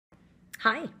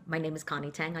Hi, my name is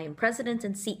Connie Tang. I am President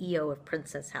and CEO of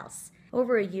Princess House.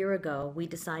 Over a year ago, we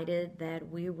decided that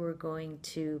we were going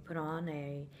to put on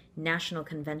a national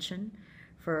convention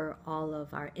for all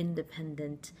of our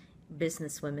independent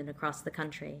businesswomen across the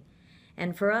country.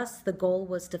 And for us, the goal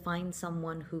was to find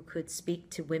someone who could speak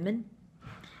to women,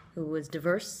 who was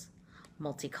diverse,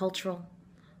 multicultural,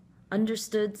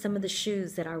 understood some of the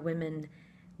shoes that our women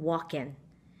walk in,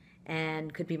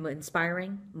 and could be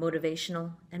inspiring,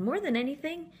 motivational, and more than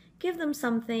anything, give them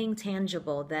something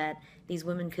tangible that these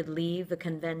women could leave a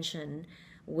convention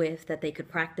with, that they could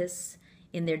practice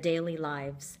in their daily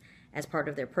lives as part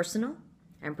of their personal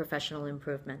and professional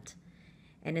improvement.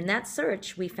 And in that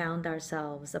search, we found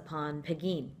ourselves upon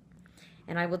Pegine.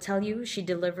 And I will tell you, she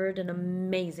delivered an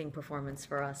amazing performance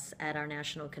for us at our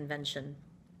national convention.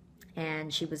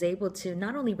 And she was able to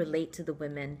not only relate to the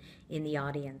women in the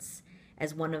audience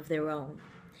as one of their own.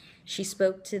 She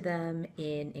spoke to them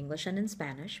in English and in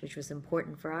Spanish, which was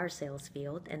important for our sales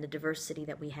field and the diversity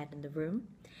that we had in the room,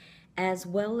 as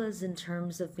well as in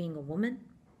terms of being a woman,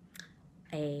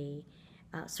 a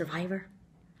survivor,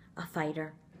 a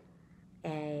fighter,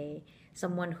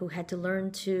 someone who had to learn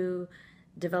to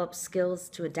develop skills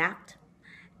to adapt,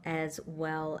 as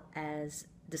well as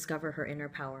discover her inner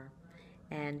power.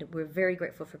 And we're very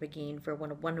grateful for Pegine for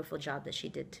what a wonderful job that she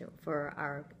did too, for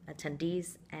our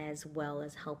attendees, as well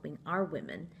as helping our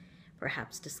women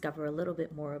perhaps discover a little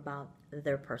bit more about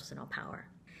their personal power.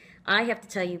 I have to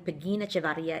tell you, Pegine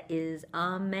Echevarria is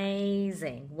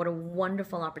amazing. What a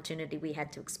wonderful opportunity we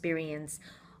had to experience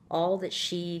all that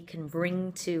she can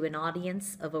bring to an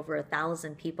audience of over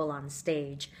 1,000 people on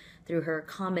stage through her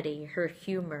comedy, her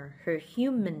humor, her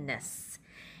humanness,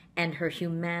 and her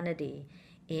humanity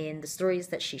in the stories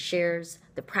that she shares,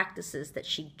 the practices that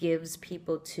she gives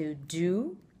people to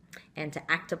do and to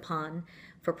act upon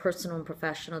for personal and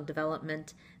professional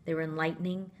development. They're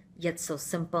enlightening, yet so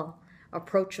simple,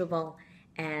 approachable,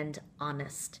 and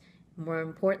honest. More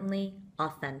importantly,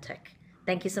 authentic.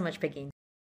 Thank you so much, Pegine.